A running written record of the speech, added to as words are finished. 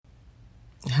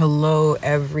Hello,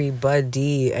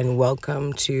 everybody, and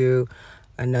welcome to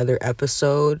another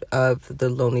episode of the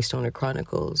Lonely Stoner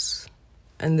Chronicles.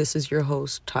 And this is your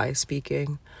host, Ty,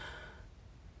 speaking.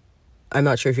 I'm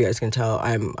not sure if you guys can tell,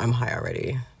 I'm high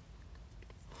already.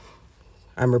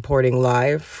 I'm reporting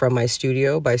live from my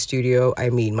studio. By studio, I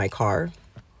mean my car.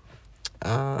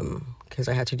 Because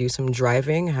I had to do some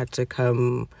driving. I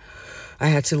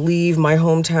had to leave my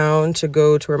hometown to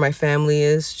go to where my family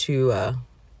is to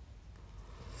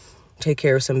take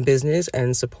care of some business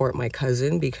and support my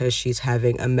cousin because she's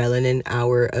having a melanin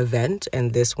hour event,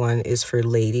 and this one is for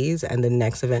ladies, and the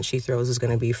next event she throws is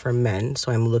going to be for men.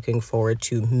 So I'm looking forward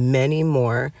to many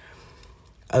more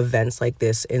events like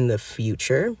this in the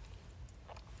future.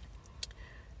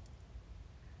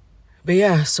 But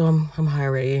yeah, so I'm high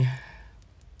already.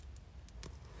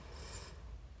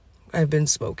 I've been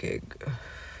smoking.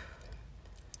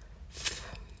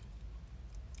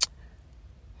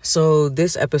 So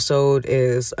this episode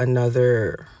is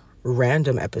another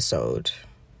random episode.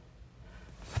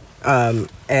 And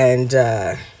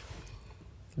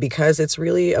because it's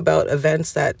really about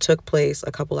events that took place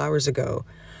a couple hours ago.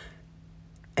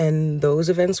 And those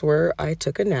events were, I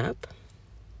took a nap.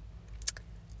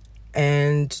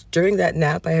 And during that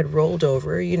nap, I had rolled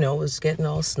over, was getting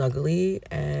all snuggly.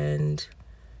 And,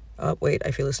 oh, wait,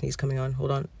 I feel a sneeze coming on. Hold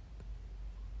on.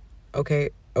 Okay,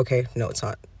 no, it's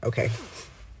not. Okay.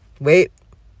 Wait.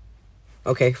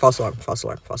 Okay, false alarm.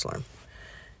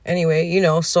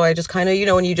 Anyway, so I just kind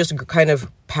of, when you just kind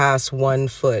of pass one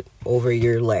foot over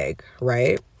your leg,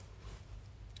 right?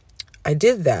 I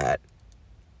did that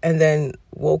and then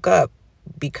woke up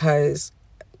because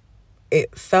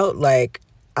it felt like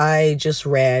I just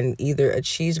ran either a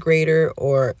cheese grater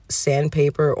or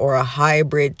sandpaper or a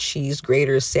hybrid cheese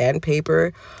grater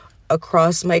sandpaper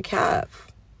across my calf.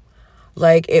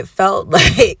 Like, it felt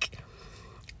like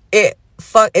it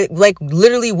like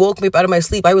literally woke me up out of my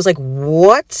sleep. I was like,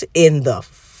 what in the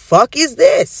fuck is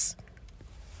this?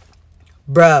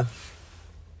 Bruh.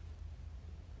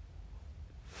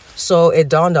 So it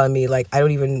dawned on me, like, I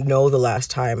don't even know the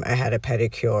last time I had a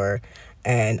pedicure,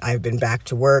 and I've been back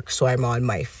to work, so I'm on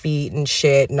my feet and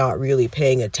shit, not really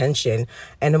paying attention.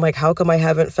 And I'm like, how come I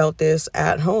haven't felt this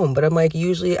at home? But I'm like,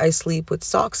 usually I sleep with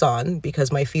socks on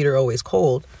because my feet are always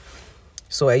cold.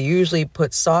 So I usually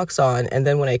put socks on, and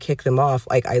then when I kick them off,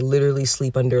 like, I literally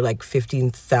sleep under like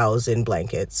 15,000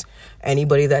 blankets.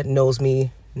 Anybody that knows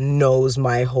me knows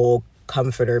my whole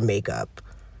comforter makeup,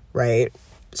 right?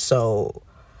 So,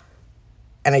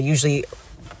 and I usually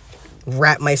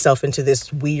wrap myself into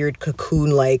this weird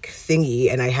cocoon-like thingy,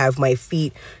 and I have my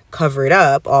feet covered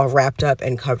up, all wrapped up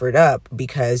and covered up,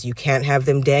 because you can't have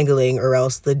them dangling, or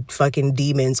else the fucking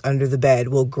demons under the bed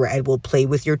will play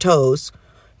with your toes.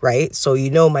 Right? So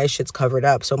my shit's covered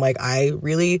up. So I'm like, I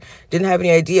really didn't have any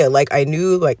idea. Like, I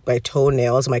knew, like, my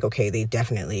toenails, I'm like, okay,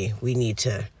 we need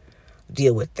to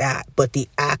deal with that. But the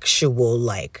actual,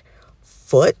 like,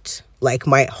 foot, like,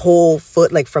 my whole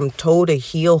foot, like, from toe to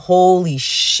heel, holy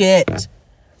shit.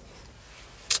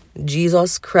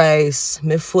 Jesus Christ.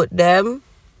 My foot them.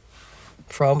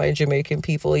 For all my Jamaican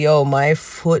people, my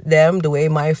foot them, the way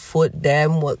my foot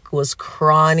them was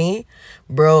crawny.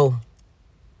 Bro.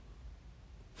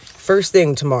 First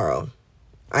thing tomorrow,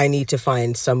 I need to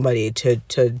find somebody to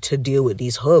deal with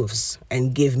these hooves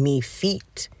and give me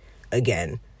feet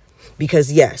again.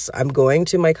 Because yes, I'm going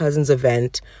to my cousin's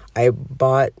event. I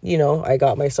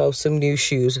got myself some new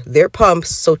shoes. They're pumps,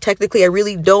 so technically I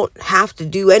really don't have to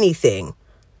do anything.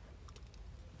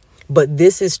 But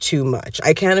this is too much.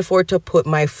 I can't afford to put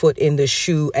my foot in the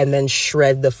shoe and then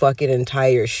shred the fucking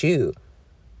entire shoe.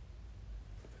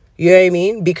 You know what I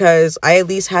mean? Because I at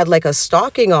least had like a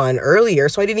stocking on earlier,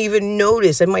 so I didn't even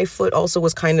notice. And my foot also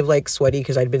was kind of like sweaty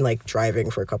because I'd been like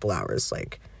driving for a couple hours,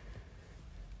 like,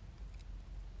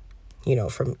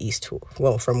 from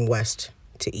west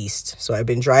to east. So I've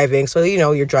been driving. So,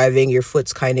 you're driving, your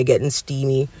foot's kind of getting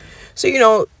steamy.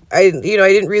 So, I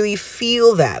didn't really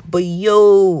feel that. But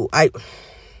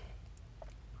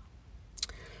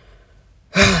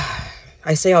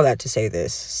I say all that to say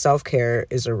this. Self-care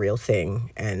is a real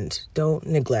thing, and don't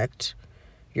neglect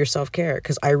your self-care,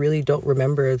 because I really don't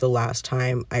remember the last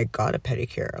time I got a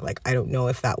pedicure. Like, I don't know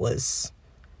if it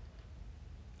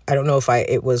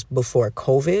was before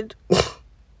COVID,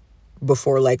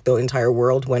 before like the entire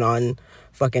world went on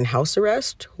fucking house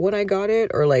arrest when I got it,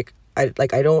 or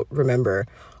I don't remember.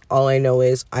 All I know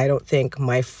is I don't think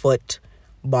my foot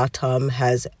bottom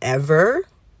has ever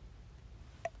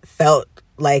felt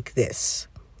like this.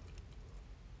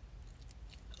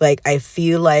 Like, I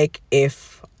feel like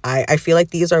I feel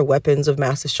like these are weapons of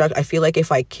mass destruction. I feel like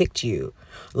if I kicked you,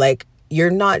 like, you're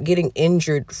not getting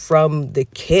injured from the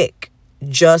kick.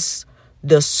 Just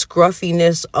the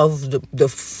scruffiness of the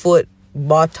foot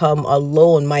bottom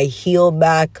alone, my heel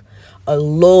back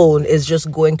alone is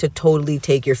just going to totally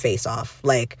take your face off.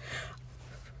 Like,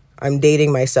 I'm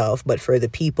dating myself, but for the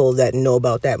people that know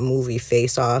about that movie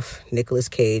Face Off, Nicolas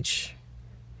Cage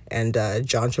and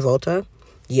John Travolta,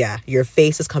 yeah, your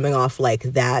face is coming off like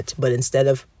that, but instead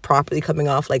of properly coming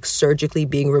off, like surgically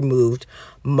being removed,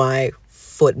 my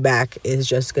foot back is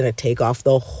just gonna take off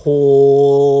the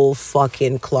whole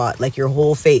fucking clot. Like, your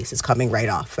whole face is coming right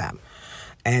off, fam.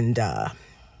 And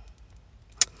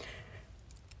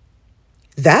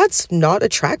that's not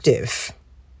attractive.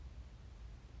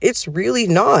 It's really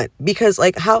not, because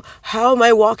like how am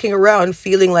I walking around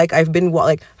feeling like I've been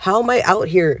like, how am I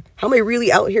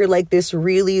really out here like this?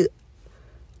 Really,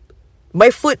 my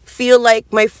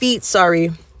feet, sorry.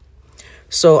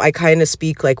 So I kind of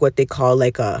speak like what they call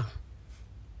like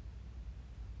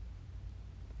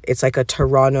it's like a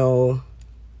Toronto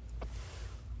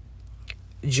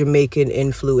Jamaican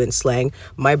influence slang.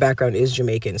 My background is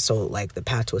Jamaican, so like the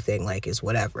patois thing like is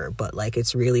whatever, but like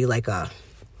it's really like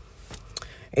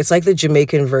it's like the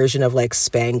Jamaican version of like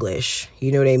Spanglish.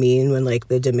 You know what I mean? When like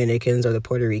the Dominicans or the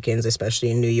Puerto Ricans, especially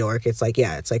in New York, it's like,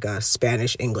 yeah, it's like a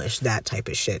Spanish English, that type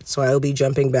of shit. So I'll be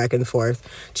jumping back and forth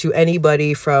to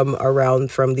anybody from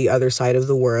the other side of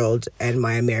the world and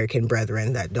my American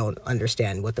brethren that don't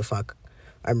understand what the fuck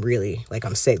I'm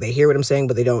saying. They hear what I'm saying,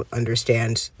 but they don't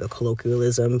understand the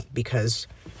colloquialism because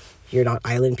you're not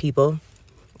island people.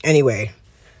 Anyway,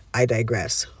 I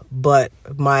digress. But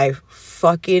my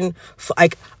fucking,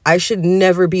 I should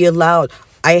never be allowed.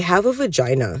 I have a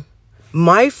vagina.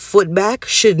 My foot back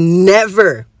should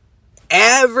never,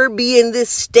 ever be in this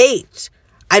state.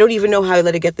 I don't even know how I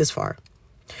let it get this far.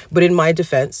 But in my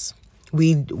defense,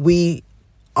 we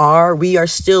are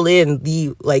still in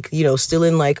the, like, you know, still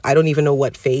in like, I don't even know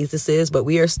what phase this is, but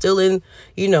we are still in,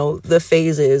 you know, the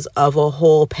phases of a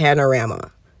whole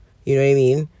panorama. You know what I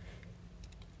mean?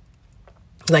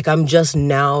 Like, I'm just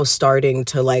now starting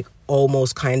to like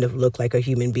almost kind of look like a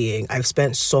human being. I've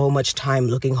spent so much time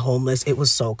looking homeless. It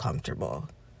was so comfortable.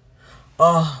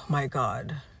 Oh my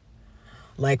God.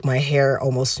 Like, my hair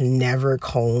almost never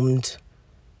combed.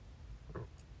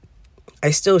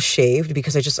 I still shaved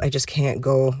because I just can't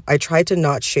go. I tried to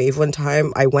not shave one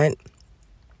time. I went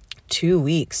 2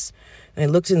 weeks and I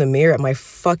looked in the mirror at my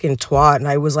fucking twat and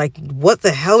I was like, what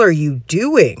the hell are you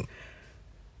doing?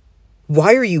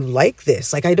 Why are you like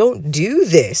this? Like, I don't do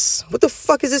this. What the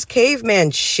fuck is this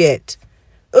caveman shit?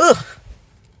 Ugh.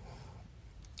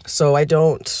 So I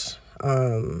don't,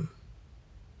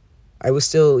 I was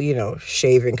still, you know,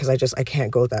 shaving because I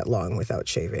can't go that long without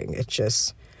shaving. It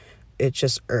just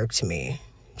irked me.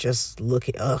 Just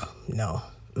looking, no.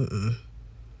 Mm-mm.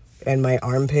 And my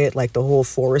armpit, like the whole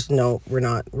forest, no, we're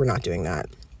not doing that.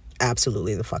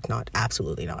 Absolutely the fuck not.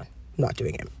 Absolutely not. Not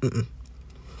doing it. Mm-mm.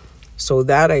 So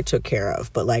that I took care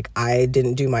of, but like I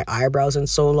didn't do my eyebrows in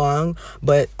so long.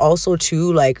 But also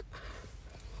too, like,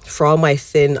 for all my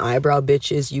thin eyebrow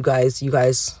bitches, you guys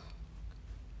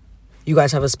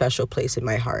have a special place in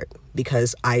my heart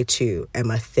because I too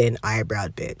am a thin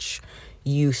eyebrowed bitch.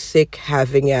 You thick,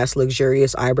 having ass,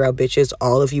 luxurious eyebrow bitches,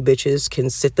 all of you bitches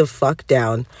can sit the fuck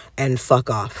down and fuck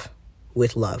off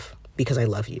with love because I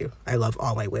love you. I love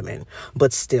all my women,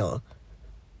 but still,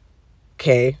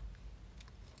 okay?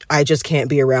 I just can't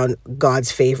be around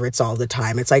God's favorites all the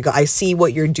time. It's like, I see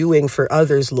what you're doing for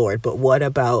others, Lord, but what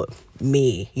about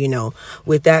me? You know,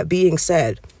 with that being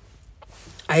said,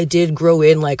 I did grow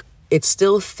in, like, it's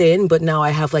still thin, but now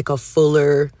I have like a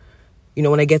fuller, you know,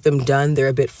 when I get them done, they're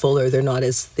a bit fuller. They're not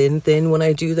as thin when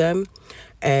I do them.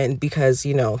 And because,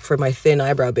 you know, for my thin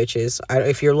eyebrow bitches,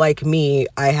 if you're like me,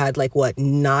 I had like, what,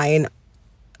 nine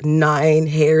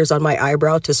hairs on my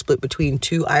eyebrow to split between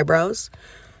two eyebrows.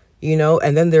 You know,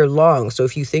 and then they're long. So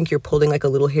if you think you're pulling like a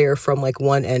little hair from like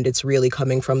one end, it's really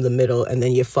coming from the middle, and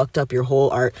then you fucked up your whole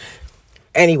art.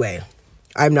 Anyway,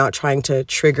 I'm not trying to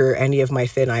trigger any of my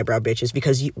thin eyebrow bitches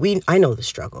because I know the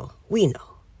struggle. We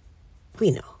know.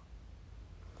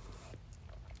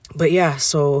 But yeah,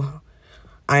 so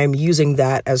I'm using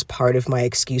that as part of my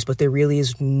excuse, but there really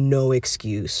is no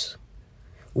excuse.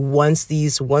 Once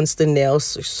the nail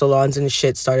salons and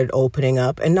shit started opening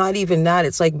up, and not even that,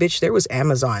 it's like, bitch, there was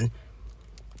Amazon.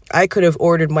 I could have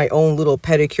ordered my own little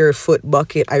pedicure foot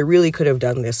bucket. I really could have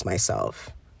done this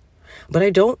myself, but I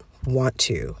don't want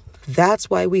to. That's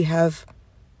why we have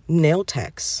nail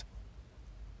techs.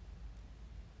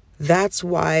 That's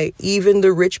why even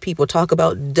the rich people talk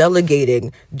about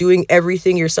delegating, doing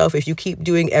everything yourself. If you keep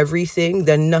doing everything,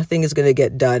 then nothing is going to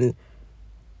get done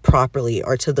properly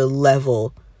or to the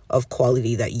level of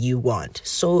quality that you want.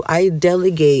 So I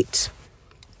delegate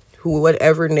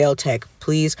whatever nail tech,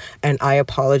 please. And I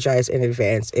apologize in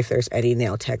advance if there's any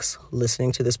nail techs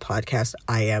listening to this podcast.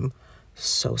 I am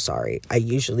so sorry. I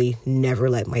usually never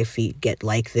let my feet get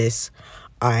like this.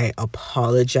 I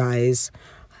apologize.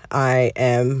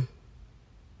 I'm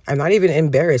not even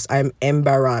embarrassed. I'm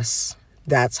embarrassed.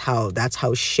 That's how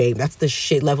shame, that's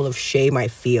the level of shame I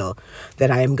feel, that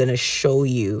I am going to show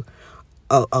you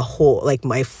a whole, like,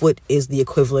 my foot is the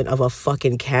equivalent of a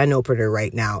fucking can opener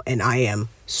right now. And I am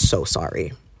so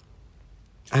sorry.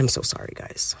 I'm so sorry,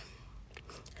 guys.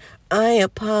 I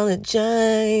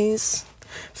apologize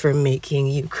for making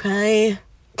you cry.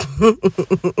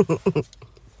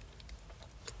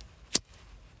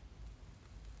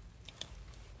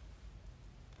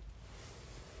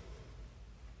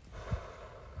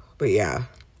 But yeah,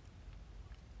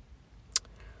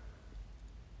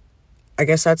 I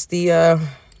guess that's the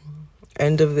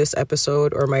end of this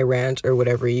episode, or my rant, or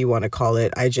whatever you want to call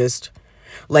it. I just,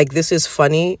 like, this is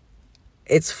funny.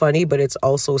 It's funny, but it's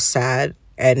also sad.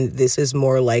 And this is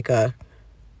more like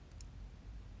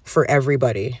for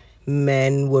everybody.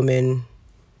 Men, women,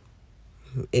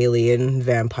 alien,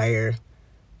 vampire.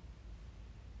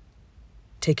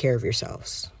 Take care of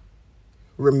yourselves.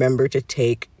 Remember to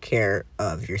take care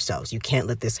of yourselves. You can't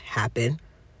let this happen.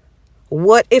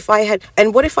 What if I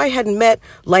had met,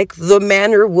 like, the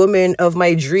man or woman of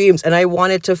my dreams, and I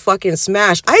wanted to fucking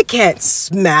smash? I can't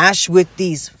smash with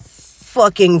these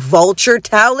fucking vulture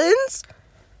talons.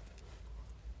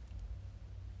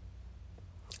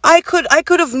 I could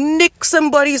have nicked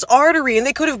somebody's artery and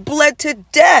they could have bled to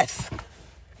death.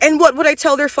 And what would I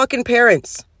tell their fucking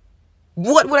parents?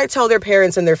 What would I tell their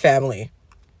parents and their family?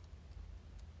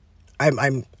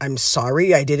 I'm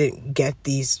sorry I didn't get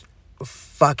these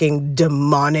fucking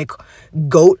demonic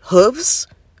goat hooves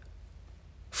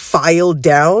filed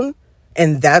down,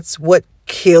 and that's what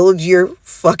killed your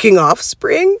fucking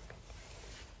offspring?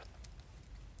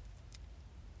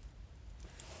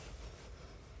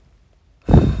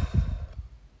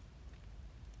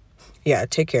 Yeah,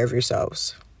 take care of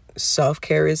yourselves.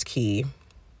 Self-care is key.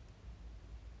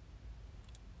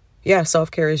 Yeah,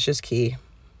 self-care is just key.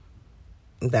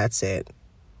 That's it.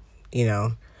 You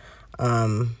know,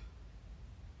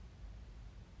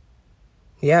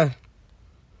 yeah,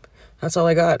 that's all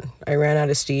I got. I ran out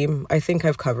of steam. I think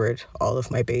I've covered all of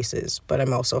my bases, but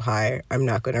I'm also high. I'm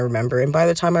not going to remember. And by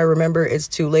the time I remember, it's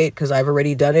too late because I've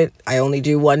already done it. I only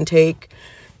do one take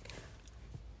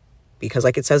because,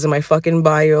 like it says in my fucking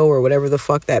bio, or whatever the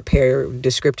fuck that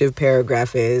descriptive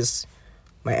paragraph is,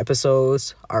 my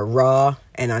episodes are raw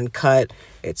and uncut.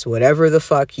 It's whatever the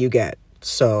fuck you get.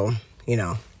 So, you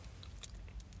know,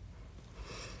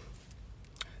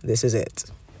 this is it.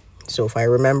 So if I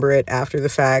remember it after the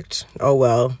fact, oh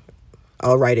well,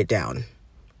 I'll write it down.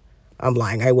 I'm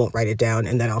lying. I won't write it down,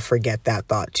 and then I'll forget that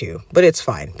thought too. But it's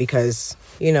fine because,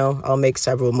 you know, I'll make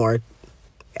several more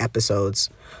episodes.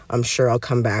 I'm sure I'll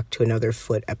come back to another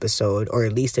foot episode, or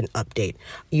at least an update.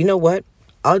 You know what?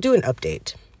 I'll do an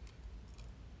update.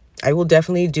 I will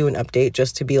definitely do an update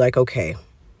just to be like, okay,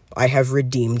 I have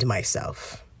redeemed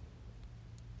myself.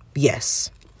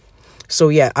 Yes. So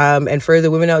yeah, and for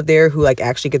the women out there who, like,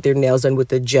 actually get their nails done with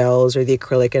the gels or the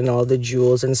acrylic and all the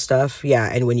jewels and stuff, yeah,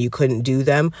 and when you couldn't do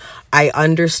them, I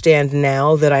understand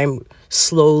now that I'm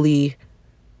slowly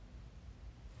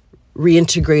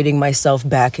reintegrating myself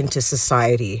back into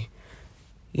society,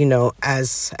 you know,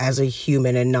 as a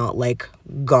human, and not like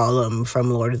Gollum from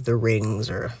Lord of the Rings,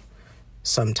 or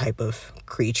some type of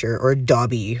creature, or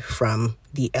Dobby from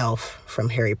the elf from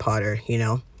Harry Potter, you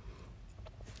know.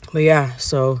 But yeah,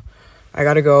 so I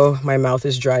gotta go. My mouth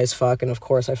is dry as fuck, and of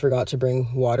course I forgot to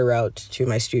bring water out to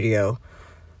my studio.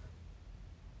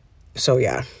 So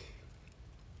yeah,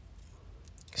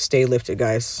 stay lifted,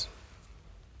 guys.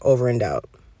 Over and out.